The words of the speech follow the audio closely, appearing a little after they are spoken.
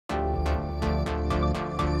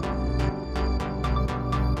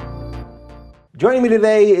Joining me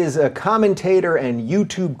today is a commentator and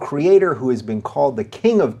YouTube creator who has been called the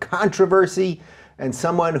King of Controversy, and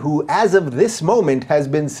someone who, as of this moment, has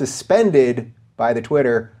been suspended by the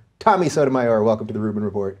Twitter. Tommy Sotomayor, welcome to the Rubin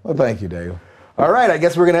Report. Well, thank you, Dave. All right, I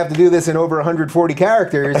guess we're going to have to do this in over 140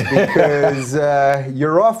 characters because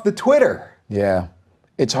you're off the Twitter. Yeah.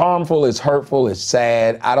 It's harmful, it's hurtful, it's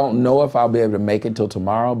sad. I don't know if I'll be able to make it till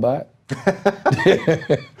tomorrow, but...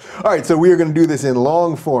 All right, so we are going to do this in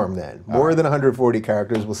long form then. More than 140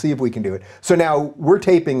 characters. We'll see if we can do it. So now we're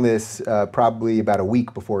taping this probably about a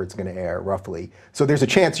week before it's going to air, roughly. So there's a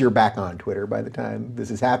chance you're back on Twitter by the time this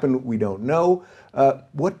has happened. We don't know.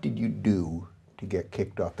 What did you do to get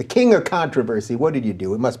kicked off? The King of Controversy, what did you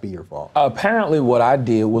do? It must be your fault. Apparently what I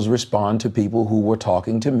did was respond to people who were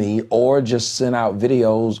talking to me or just sent out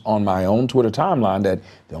videos on my own Twitter timeline that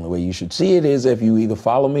the only way you should see it is if you either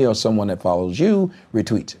follow me or someone that follows you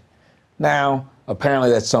retweets it. Now,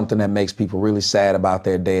 apparently that's something that makes people really sad about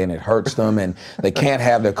their day and it hurts them and they can't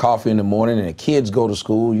have their coffee in the morning and the kids go to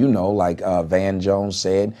school, you know, like Van Jones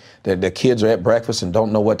said, that the kids are at breakfast and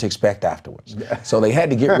don't know what to expect afterwards. So they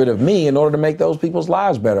had to get rid of me in order to make those people's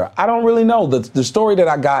lives better. I don't really know. The story that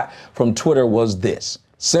I got from Twitter was this.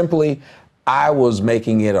 Simply, I was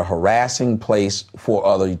making it a harassing place for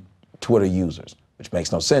other Twitter users, which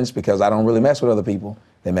makes no sense because I don't really mess with other people.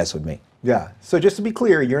 They mess with me. Yeah. So just to be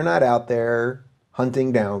clear, you're not out there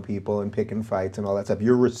hunting down people and picking fights and all that stuff.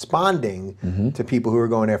 You're responding to people who are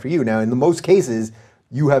going after you. Now, in the most cases,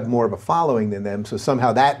 you have more of a following than them, so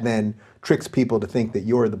somehow that then tricks people to think that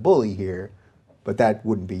you're the bully here, but that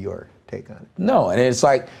wouldn't be your take on it. No, and it's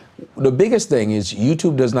like, the biggest thing is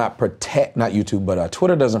YouTube does not protect, not YouTube, but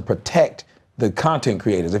Twitter doesn't protect the content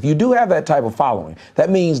creators. If you do have that type of following,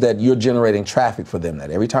 that means that you're generating traffic for them,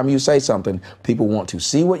 that every time you say something, people want to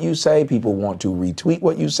see what you say, people want to retweet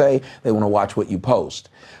what you say, they want to watch what you post.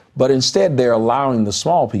 But instead, they're allowing the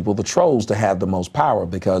small people, the trolls, to have the most power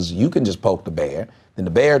because you can just poke the bear, then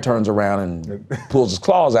the bear turns around and pulls his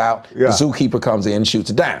claws out, the zookeeper comes in and shoots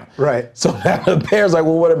it down. Right. So now the bear's like,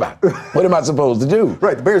 well, what am I supposed to do?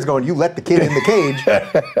 Right, the bear's going, you let the kid in the cage.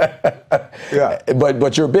 Yeah.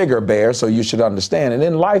 But you're a bigger bear, so you should understand. And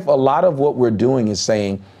in life, a lot of what we're doing is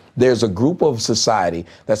saying, there's a group of society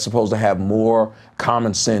that's supposed to have more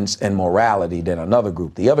common sense and morality than another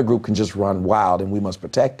group. The other group can just run wild and we must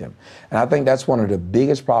protect them. And I think that's one of the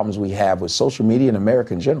biggest problems we have with social media in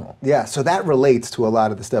America in general. Yeah, so that relates to a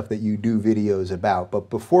lot of the stuff that you do videos about. But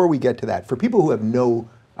before we get to that, for people who have no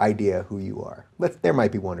idea who you are, there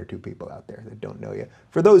might be one or two people out there that don't know you.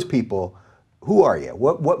 For those people, who are you?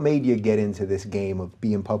 What made you get into this game of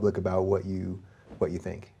being public about what you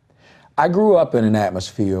think? I grew up in an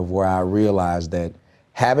atmosphere of where I realized that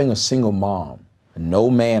having a single mom and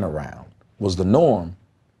no man around was the norm.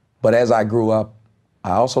 But as I grew up,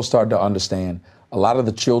 I also started to understand a lot of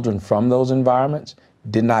the children from those environments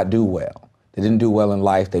did not do well. They didn't do well in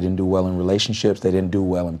life. They didn't do well in relationships. They didn't do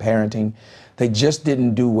well in parenting. They just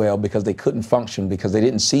didn't do well because they couldn't function because they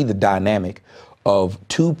didn't see the dynamic of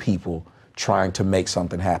two people trying to make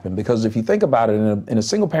something happen. Because if you think about it, in a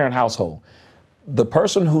single parent household, the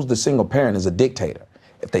person who's the single parent is a dictator.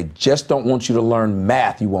 If they just don't want you to learn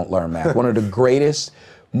math, you won't learn math. One of the greatest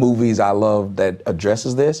movies I love that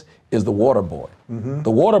addresses this is The Waterboy.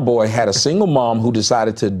 The Waterboy had a single mom who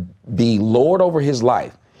decided to be lord over his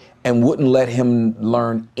life and wouldn't let him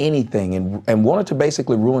learn anything and wanted to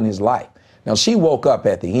basically ruin his life. Now, she woke up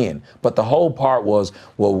at the end, but the whole part was,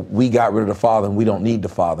 well, we got rid of the father and we don't need the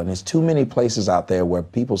father. And there's too many places out there where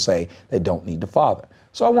people say they don't need the father.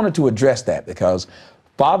 So I wanted to address that because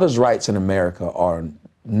fathers' rights in America are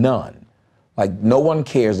none. Like, no one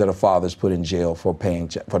cares that a father's put in jail for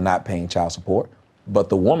not paying child support, but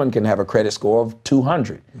the woman can have a credit score of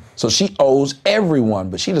 200. So she owes everyone,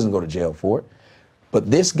 but she doesn't go to jail for it.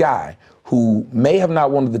 But this guy who may have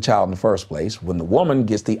not wanted the child in the first place, when the woman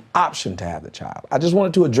gets the option to have the child. I just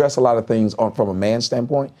wanted to address a lot of things from a man's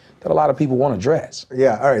standpoint that a lot of people want to address.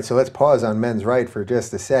 Yeah, all right, so let's pause on men's right for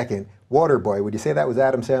just a second. Waterboy, would you say that was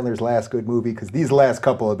Adam Sandler's last good movie? Because these last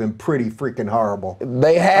couple have been pretty freaking horrible.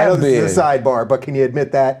 They have I know been. This is a sidebar, but can you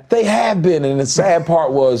admit that? They have been, and the sad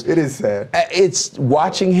part was... It is sad. It's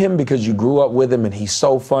watching him because you grew up with him and he's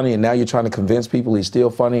so funny and now you're trying to convince people he's still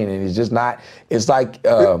funny and he's just not. It's like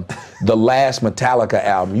the last Metallica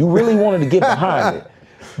album. You really wanted to get behind it.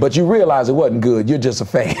 but you realize it wasn't good. You're just a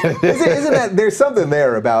fan. Isn't that, there's something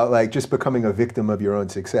there about like just becoming a victim of your own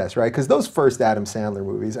success, right? Because those first Adam Sandler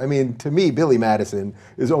movies, I mean, to me, Billy Madison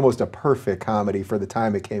is almost a perfect comedy for the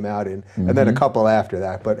time it came out in, and then a couple after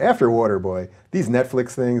that. But after Waterboy, these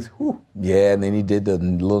Netflix things, whew. Yeah, and then he did the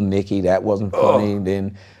Little Nicky. That wasn't funny.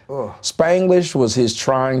 Then Spanglish was his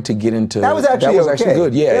trying to get into. That was actually actually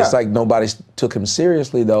good. Yeah, it's like nobody took him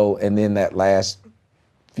seriously though. And then that last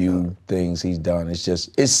few things he's done,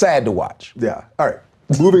 it's sad to watch. Yeah. All right.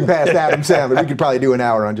 Moving past Adam Sandler, we could probably do an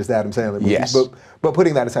hour on just Adam Sandler movies. Yes. But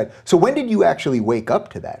putting that aside, so when did you actually wake up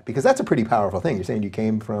to that? Because that's a pretty powerful thing. You're saying you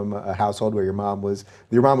came from a household where your mom was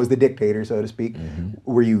the dictator, so to speak.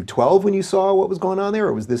 Were you 12 when you saw what was going on there,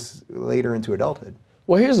 or was this later into adulthood?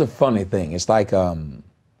 Well, here's the funny thing. It's like,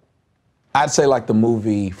 I'd say like the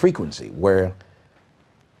movie Frequency, where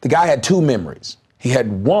the guy had two memories. He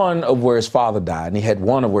had one of where his father died, and he had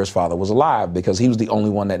one of where his father was alive, because he was the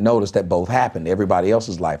only one that noticed that both happened. Everybody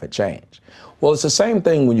else's life had changed. Well, it's the same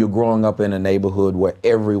thing when you're growing up in a neighborhood where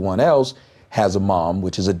everyone else has a mom,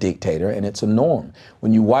 which is a dictator, and it's a norm.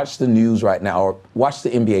 When you watch the news right now, or watch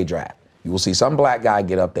the NBA draft, you will see some black guy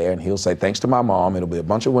get up there and he'll say, thanks to my mom, it'll be a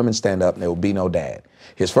bunch of women stand up and there will be no dad.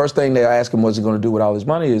 His first thing they'll ask him what's he going to do with all his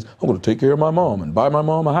money is, I'm going to take care of my mom and buy my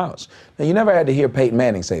mom a house. Now, you never had to hear Peyton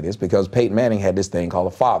Manning say this, because Peyton Manning had this thing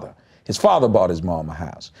called a father. His father bought his mom a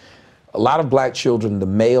house. A lot of black children, the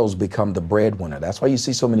males become the breadwinner. That's why you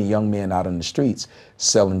see so many young men out in the streets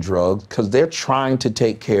selling drugs, because they're trying to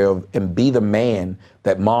take care of and be the man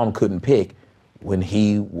that mom couldn't pick when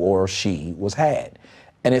he or she was had.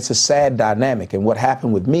 And it's a sad dynamic. And what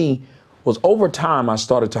happened with me was, over time, I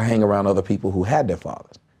started to hang around other people who had their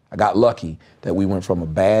fathers. I got lucky that we went from a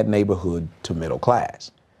bad neighborhood to middle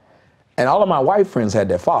class. And all of my white friends had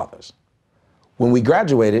their fathers. When we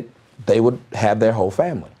graduated, they would have their whole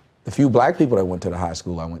family. The few black people that went to the high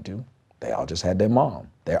school I went to, they all just had their mom,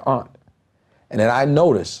 their aunt. And then I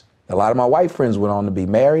noticed a lot of my white friends went on to be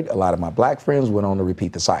married. A lot of my black friends went on to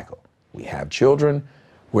repeat the cycle. We have children.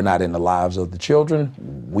 We're not in the lives of the children.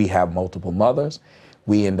 We have multiple mothers.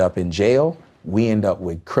 We end up in jail. We end up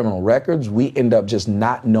with criminal records. We end up just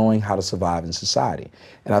not knowing how to survive in society.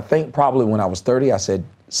 And I think probably when I was 30, I said,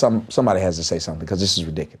 somebody has to say something, because this is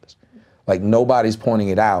ridiculous. Like, nobody's pointing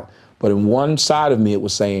it out. But in one side of me, it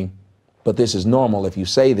was saying, but this is normal if you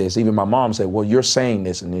say this. Even my mom said, well, you're saying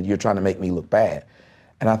this and you're trying to make me look bad.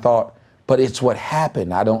 And I thought, but it's what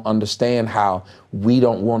happened. I don't understand how we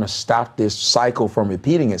don't want to stop this cycle from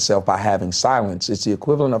repeating itself by having silence. It's the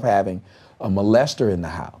equivalent of having a molester in the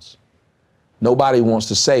house. Nobody wants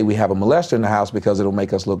to say we have a molester in the house because it'll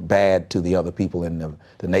make us look bad to the other people in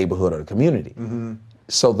the neighborhood or the community.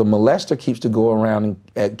 So the molester keeps to go around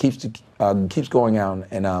and keeps going out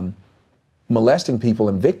and molesting people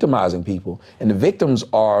and victimizing people. And the victims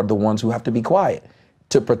are the ones who have to be quiet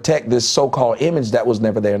to protect this so-called image that was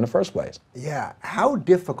never there in the first place. Yeah, how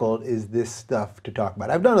difficult is this stuff to talk about?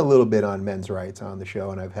 I've done a little bit on men's rights on the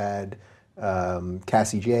show, and I've had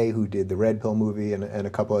Cassie J, who did the Red Pill movie, and a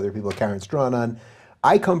couple other people, Karen Strawn, on.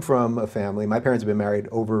 I come from a family, my parents have been married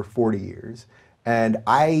over 40 years, and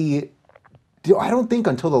I don't think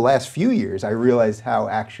until the last few years I realized how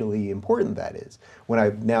actually important that is.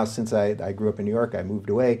 Since I grew up in New York, I moved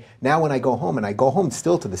away. Now when I go home, and I go home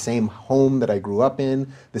still to the same home that I grew up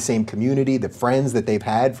in, the same community, the friends that they've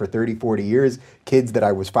had for 30, 40 years, kids that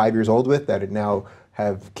I was 5 years old with that now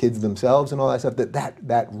have kids themselves and all that stuff,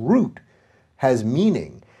 that root has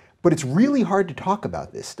meaning. But it's really hard to talk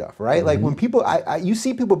about this stuff, right? Like when people, you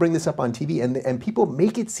see people bring this up on TV and people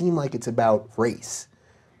make it seem like it's about race.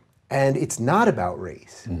 And it's not about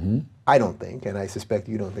race, I don't think, and I suspect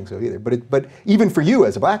you don't think so either. But even for you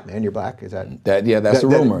as a black man, you're black, is that? That's a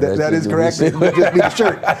rumor. That is correct. Just be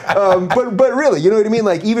sure. But really, you know what I mean?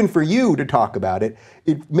 Like, even for you to talk about it,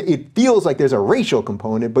 it feels like there's a racial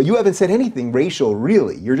component, but you haven't said anything racial,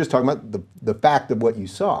 really. You're just talking about the fact of what you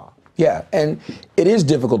saw. Yeah, and it is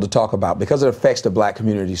difficult to talk about because it affects the black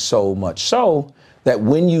community so much so that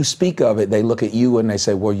when you speak of it, they look at you and they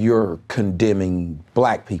say, well, you're condemning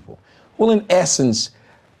black people. Well, in essence,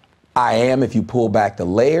 I am, if you pull back the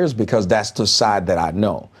layers, because that's the side that I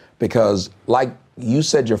know. Because like you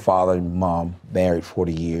said, your father and mom married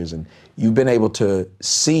 40 years and you've been able to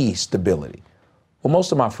see stability. Well,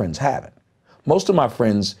 most of my friends haven't. Most of my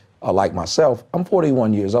friends are like myself. I'm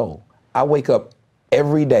 41 years old. I wake up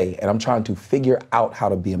every day and I'm trying to figure out how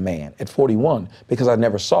to be a man at 41 because I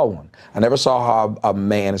never saw one. I never saw how a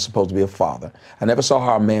man is supposed to be a father. I never saw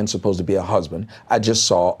how a man's supposed to be a husband. I just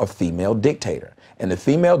saw a female dictator, and the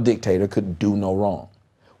female dictator could do no wrong.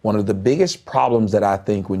 One of the biggest problems that I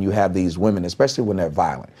think when you have these women, especially when they're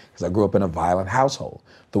violent, because I grew up in a violent household,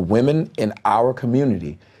 the women in our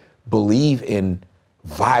community believe in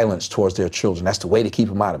violence towards their children. That's the way to keep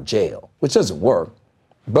them out of jail, which doesn't work,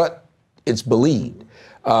 but it's believed.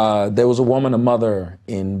 There was a woman, a mother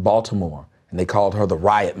in Baltimore, and they called her the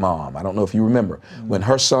riot mom. I don't know if you remember. When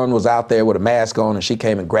her son was out there with a mask on and she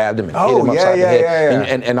came and grabbed him and hit him upside the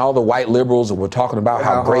head. And all the white liberals were talking about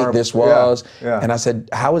how great this was. And I said,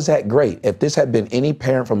 how is that great? If this had been any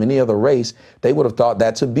parent from any other race, they would have thought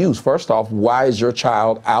that's abuse. First off, why is your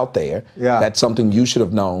child out there? That's something you should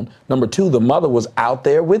have known. Number two, the mother was out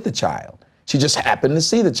there with the child. She just happened to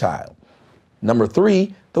see the child. Number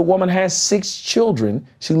three, the woman has 6 children.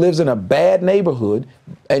 She lives in a bad neighborhood,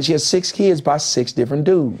 and she has 6 kids by 6 different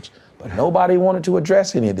dudes. But nobody wanted to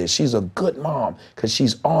address any of this. She's a good mom because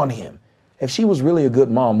she's on him. If she was really a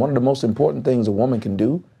good mom, one of the most important things a woman can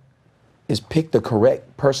do is pick the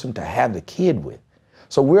correct person to have the kid with.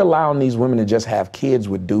 So we're allowing these women to just have kids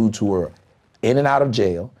with dudes who are in and out of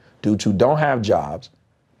jail, dudes who don't have jobs,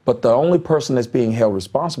 but the only person that's being held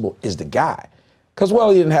responsible is the guy. Because,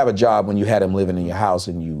 well, he didn't have a job when you had him living in your house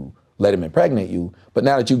and you let him impregnate you. But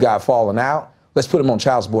now that you got fallen out, let's put him on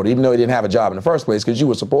child support, even though he didn't have a job in the first place because you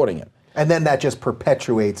were supporting him. And then that just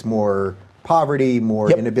perpetuates more poverty,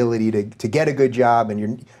 more inability to get a good job,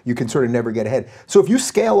 and you can sort of never get ahead. So if you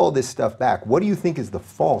scale all this stuff back, what do you think is the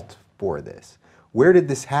fault for this? Where did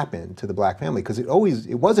this happen to the black family? Because it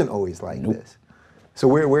wasn't always like this. So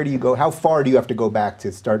where do you go? How far do you have to go back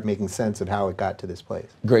to start making sense of how it got to this place?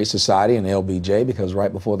 Great Society and LBJ, because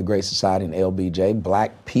right before the Great Society and LBJ,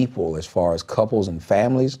 black people, as far as couples and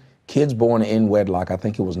families, kids born in wedlock, I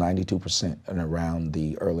think it was 92% in around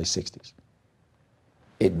the early 60s.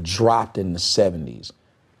 It dropped in the 70s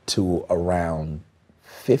to around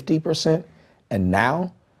 50%, and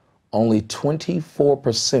now only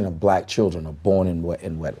 24% of black children are born in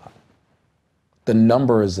wedlock. The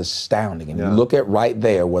number is astounding. And you look at right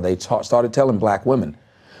there where they started telling black women,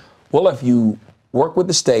 well, if you work with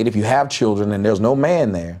the state, if you have children and there's no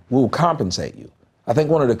man there, we'll compensate you. I think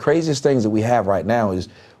one of the craziest things that we have right now is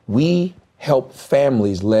we help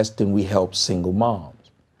families less than we help single moms.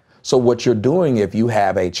 So what you're doing if you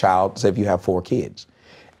have a child, say if you have 4 kids,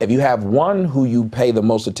 if you have one who you pay the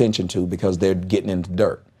most attention to because they're getting into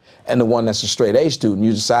dirt, and the one that's a straight A student,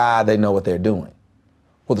 you decide they know what they're doing.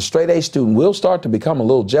 Well, the straight A student will start to become a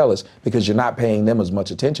little jealous because you're not paying them as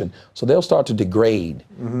much attention. So they'll start to degrade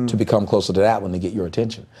to become closer to that when they get your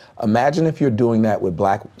attention. Imagine if you're doing that with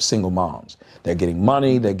black single moms. They're getting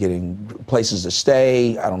money, they're getting places to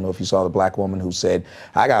stay. I don't know if you saw the black woman who said,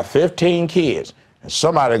 I got 15 kids and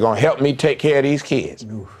somebody's gonna help me take care of these kids.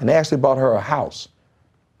 And they actually bought her a house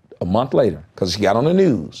a month later because she got on the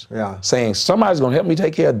news saying somebody's gonna help me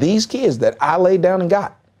take care of these kids that I laid down and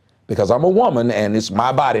got. Because I'm a woman and it's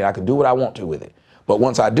my body and I can do what I want to with it. But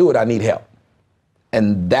once I do it, I need help.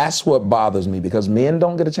 And that's what bothers me because men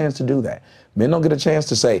don't get a chance to do that. Men don't get a chance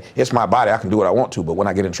to say, it's my body, I can do what I want to, but when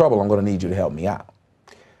I get in trouble, I'm gonna need you to help me out.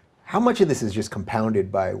 How much of this is just compounded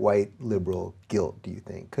by white liberal guilt, do you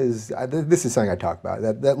think? Because this is something I talk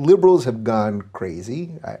about, that liberals have gone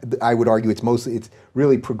crazy. I would argue it's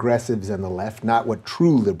really progressives and the left, not what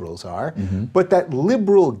true liberals are. But that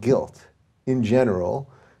liberal guilt in general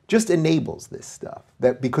just enables this stuff.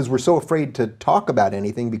 That because we're so afraid to talk about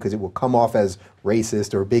anything because it will come off as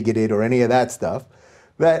racist or bigoted or any of that stuff,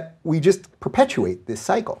 that we just perpetuate this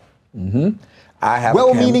cycle. I have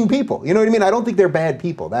well-meaning people, you know what I mean? I don't think they're bad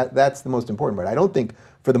people. That's the most important part. I don't think,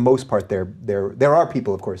 for the most part, there are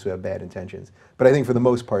people, of course, who have bad intentions, but I think for the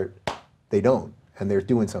most part, they don't, and they're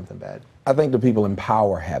doing something bad. I think the people in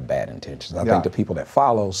power have bad intentions. I think the people that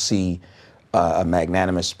follow see a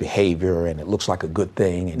magnanimous behavior and it looks like a good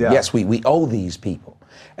thing. And yes, we owe these people.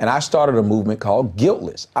 And I started a movement called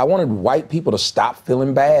Guiltless. I wanted white people to stop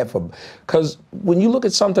feeling bad because when you look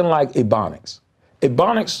at something like Ebonics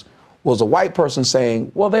was a white person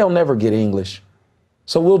saying, well, they'll never get English.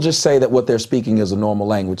 So we'll just say that what they're speaking is a normal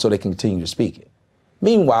language so they can continue to speak it.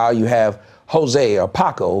 Meanwhile, you have Jose or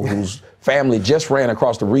Paco, whose family just ran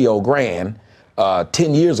across the Rio Grande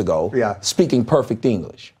 10 years ago, speaking perfect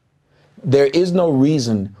English. There is no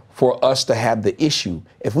reason for us to have the issue.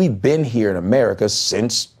 If we've been here in America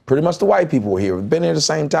since pretty much the white people were here, we've been here at the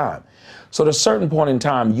same time. So at a certain point in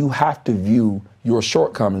time, you have to view your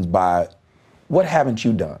shortcomings by what haven't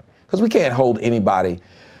you done? Because we can't hold anybody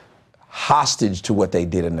hostage to what they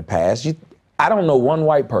did in the past. I don't know one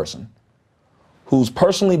white person who's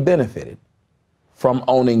personally benefited from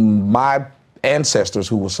owning my ancestors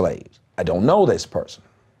who were slaves. I don't know this person.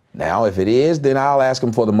 Now, if it is, then I'll ask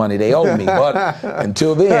them for the money they owe me. But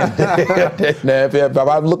until then, if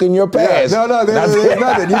I'm looking your past. Yeah, no, there's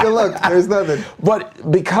nothing. You can look. There's nothing.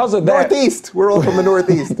 But because of that. Northeast. We're all from the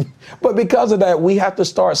Northeast. But because of that, we have to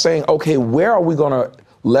start saying, okay, where are we going to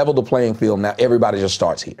level the playing field now? Everybody just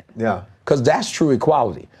starts here. Yeah. Because that's true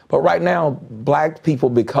equality. But right now, black people,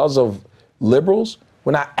 because of liberals,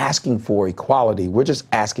 we're not asking for equality. We're just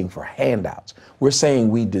asking for handouts. We're saying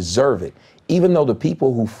we deserve it, even though the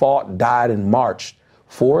people who fought, died, and marched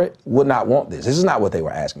for it would not want this. This is not what they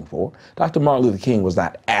were asking for. Dr. Martin Luther King was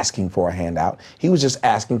not asking for a handout. He was just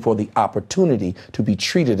asking for the opportunity to be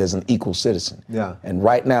treated as an equal citizen. Yeah. And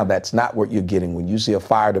right now, that's not what you're getting when you see a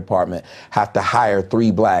fire department have to hire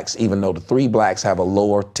 3 blacks, even though the 3 blacks have a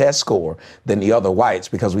lower test score than the other whites,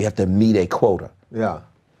 because we have to meet a quota. Yeah.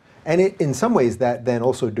 And in some ways, that then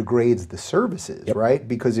also degrades the services, Yep. right?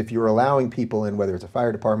 Because if you're allowing people in, whether it's a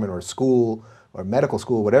fire department or a school or medical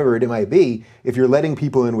school, whatever it might be, if you're letting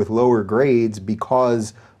people in with lower grades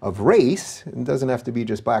because of race, it doesn't have to be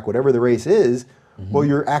just black, whatever the race is, well,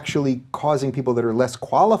 you're actually causing people that are less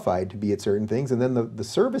qualified to be at certain things, and then the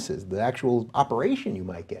services, the actual operation you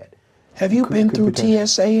might get. Have you been through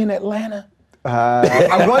TSA in Atlanta? One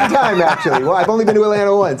time, actually. Well, I've only been to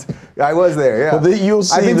Atlanta once. I was there, yeah. Well, then you'll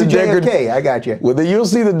see I've been the to JFK, I got you. Well, then you'll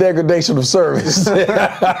see the degradation of service.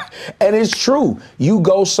 And it's true. You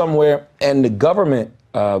go somewhere and the government,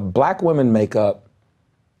 black women make up,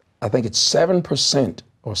 I think it's 7%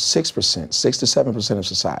 or 6%, 6 to 7% of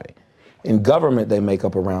society. In government, they make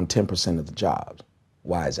up around 10% of the jobs.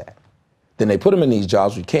 Why is that? Then they put them in these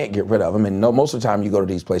jobs, we can't get rid of them, and most of the time you go to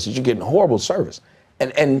these places, you're getting horrible service.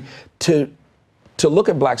 And to look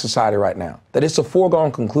at black society right now, that it's a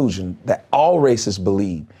foregone conclusion that all races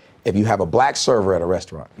believe if you have a black server at a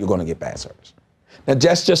restaurant, you're going to get bad service. Now,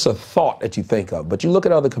 that's just a thought that you think of, but you look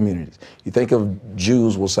at other communities. You think of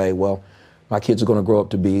Jews will say, well, my kids are going to grow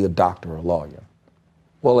up to be a doctor or a lawyer.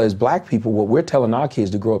 Well, as black people, what we're telling our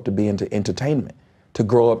kids to grow up to be into entertainment, to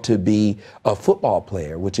grow up to be a football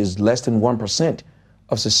player, which is less than 1%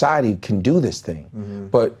 of society can do this thing. Mm-hmm.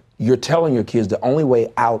 But you're telling your kids the only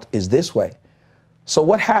way out is this way. So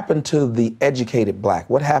what happened to the educated black?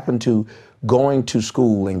 What happened to going to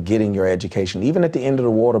school and getting your education? Even at the end of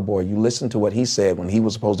the water boy, you listen to what he said when he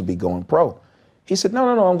was supposed to be going pro. He said, no,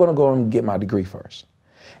 I'm going to go and get my degree first.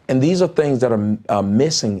 And these are things that are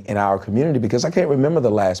missing in our community, because I can't remember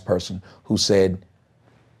the last person who said,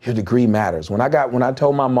 your degree matters. When I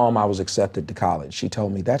told my mom I was accepted to college, she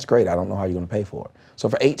told me, that's great, I don't know how you're going to pay for it. So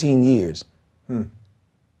for 18 years,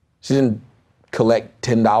 she didn't collect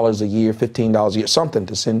 $10 a year, $15 a year, something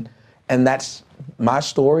to send. And that's, my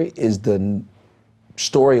story is the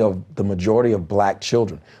story of the majority of black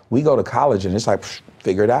children. We go to college and it's like,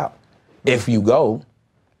 figure it out. If you go.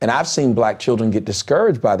 And I've seen black children get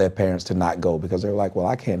discouraged by their parents to not go because they're like, well,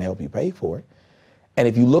 I can't help you pay for it. And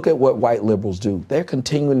if you look at what white liberals do, they're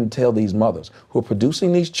continuing to tell these mothers who are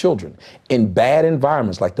producing these children in bad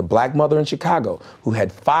environments, like the black mother in Chicago, who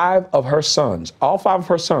had 5 of her sons, all 5 of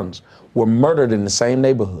her sons were murdered in the same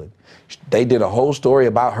neighborhood. They did a whole story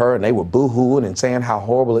about her and they were boo-hooing and saying how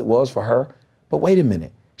horrible it was for her. But wait a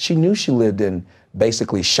minute, she knew she lived in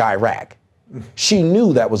basically Chirac. She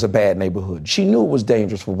knew that was a bad neighborhood. She knew it was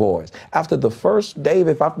dangerous for boys. After the first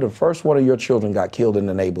one of your children got killed in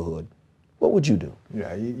the neighborhood, what would you do?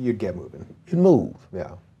 Yeah, you'd get moving. You'd move.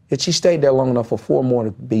 Yeah. Yet she stayed there long enough for 4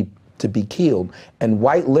 more to be killed. And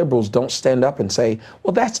white liberals don't stand up and say,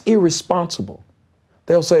 well, that's irresponsible.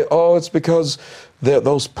 They'll say, oh, it's because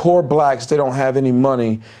those poor blacks, they don't have any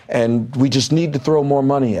money and we just need to throw more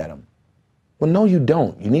money at them. Well, no, you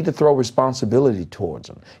don't. You need to throw responsibility towards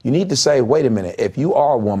them. You need to say, wait a minute, if you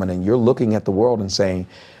are a woman and you're looking at the world and saying,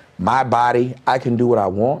 my body, I can do what I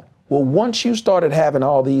want. Well, once you started having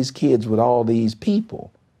all these kids with all these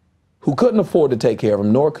people who couldn't afford to take care of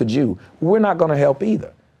them, nor could you, we're not going to help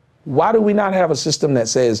either. Why do we not have a system that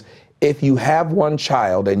says if you have one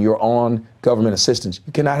child and you're on government assistance,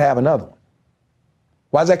 you cannot have another one?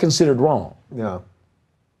 Why is that considered wrong? Yeah.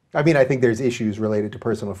 I mean, I think there's issues related to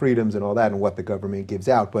personal freedoms and all that and what the government gives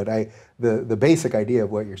out, but the basic idea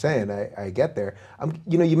of what you're saying, I get there.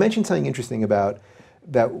 You mentioned something interesting about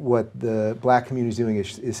that what the black community is doing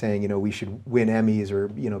is saying, we should win Emmys or,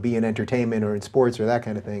 be in entertainment or in sports or that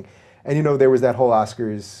kind of thing. And, there was that whole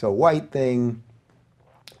Oscars so white thing.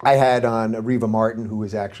 I had on Reva Martin, who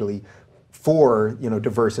was actually for,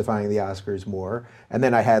 diversifying the Oscars more. And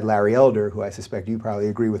then I had Larry Elder, who I suspect you probably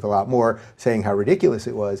agree with a lot more, saying how ridiculous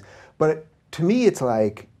it was. But to me, it's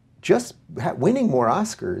like just winning more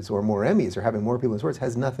Oscars or more Emmys or having more people in sports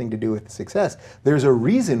has nothing to do with success. There's a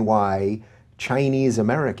reason why Chinese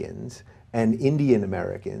Americans And Indian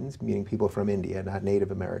Americans, meaning people from India, not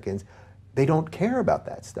Native Americans, they don't care about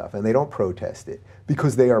that stuff and they don't protest it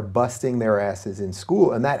because they are busting their asses in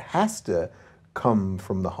school, and that has to come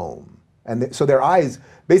from the home. And so their eyes,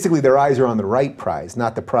 basically their eyes are on the right prize,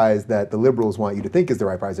 not the prize that the liberals want you to think is the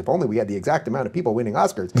right prize. If only we had the exact amount of people winning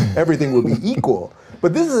Oscars, everything would be equal.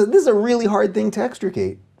 But this is a really hard thing to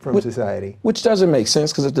extricate from society. Which doesn't make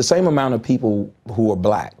sense, because if the same amount of people who are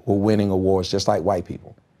black were winning awards just like white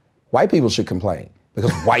people should complain.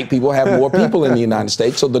 Because white people have more people in the United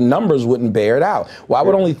States, so the numbers wouldn't bear it out. Why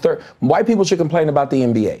would only white people should complain about the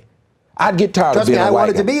NBA? I'd get tired of being a white guy. I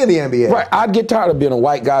wanted to be in the NBA. Right, I'd get tired of being a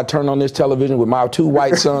white guy turning on this television with my 2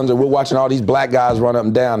 white sons, and we're watching all these black guys run up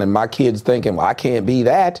and down, and my kids thinking, well, I can't be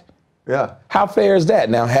that. Yeah. How fair is that?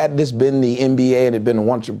 Now, had this been the NBA and it been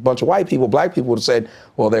a bunch of white people, black people would have said,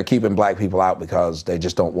 well, they're keeping black people out because they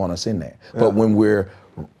just don't want us in there. Yeah. But when we're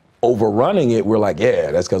overrunning it, we're like,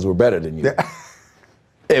 yeah, that's because we're better than you. Yeah.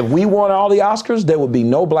 If we won all the Oscars, there would be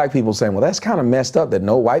no black people saying, well, that's kind of messed up that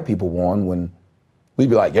no white people won, when we'd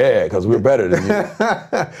be like, yeah, because we're better than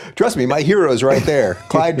you. Trust me, my hero's right there.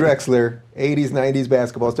 Clyde Drexler, 80s, 90s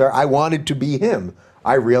basketball star. I wanted to be him.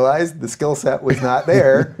 I realized the skill set was not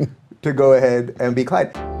there to go ahead and be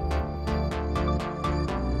Clyde.